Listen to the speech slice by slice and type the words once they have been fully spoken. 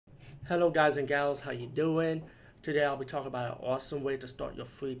Hello guys and gals, how you doing? Today I'll be talking about an awesome way to start your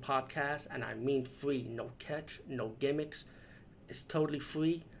free podcast, and I mean free, no catch, no gimmicks. It's totally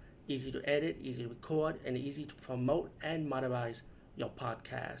free, easy to edit, easy to record, and easy to promote and monetize your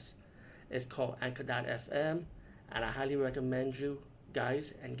podcast. It's called Anchor.fm, and I highly recommend you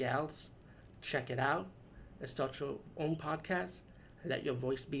guys and gals check it out and start your own podcast and let your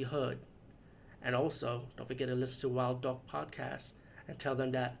voice be heard. And also, don't forget to listen to Wild Dog Podcast and tell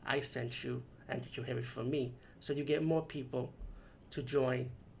them that I sent you and that you hear it from me. So you get more people to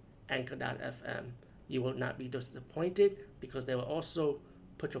join Anchor.fm. You will not be disappointed because they will also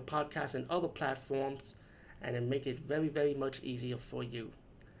put your podcast in other platforms and then make it very, very much easier for you.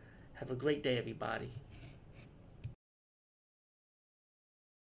 Have a great day, everybody.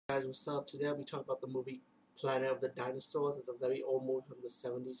 Guys, what's up? Today we talk about the movie Planet of the Dinosaurs. It's a very old movie from the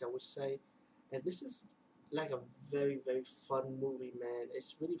 70s, I would say. And this is like a very, very fun movie, man.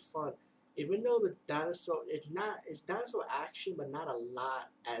 It's really fun. Even though the dinosaur, it's dinosaur action, but not a lot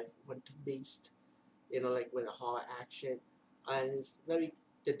as when to Beast, like with a horror action. And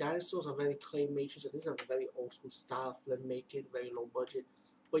the dinosaurs are very claymation, so this is a very old school style filmmaking, very low budget.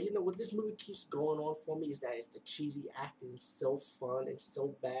 But what this movie keeps going on for me is that it's the cheesy acting is so fun and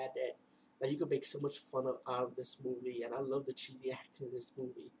so bad that you could make so much fun out of this movie, and I love the cheesy acting in this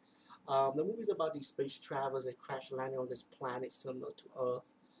movie. The movie is about these space travelers that crash landing on this planet similar to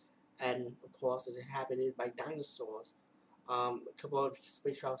Earth, and of course, it's inhabited by dinosaurs. A couple of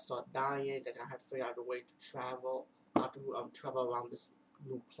space travelers start dying. Then I have to figure out a way to how to travel around this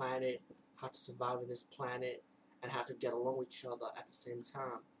new planet, how to survive on this planet, and how to get along with each other at the same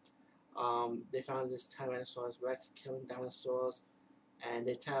time. They found this Tyrannosaurus Rex killing dinosaurs, and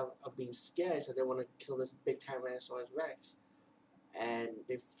they're tired of being scared, so they want to kill this big Tyrannosaurus Rex. And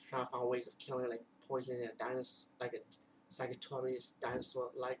they've tried to find ways of killing, like poisoning a dinosaur, like a Sagittarius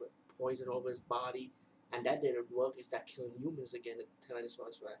dinosaur, like with poison over his body, and that didn't work. Is that killing humans again, the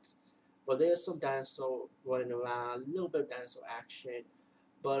Tyrannosaurus Rex? But there's some dinosaur running around, a little bit of dinosaur action.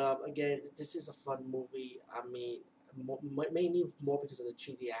 But again, this is a fun movie. I mean, mainly more because of the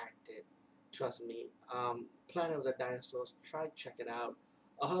cheesy acting. Trust me. Planet of the Dinosaurs. Try to check it out.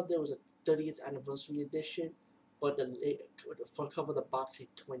 I heard there was a 30th anniversary edition, but the front cover of the box is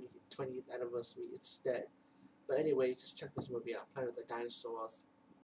 20th anniversary instead. But anyway, just check this movie out. Planet of the Dinosaurs.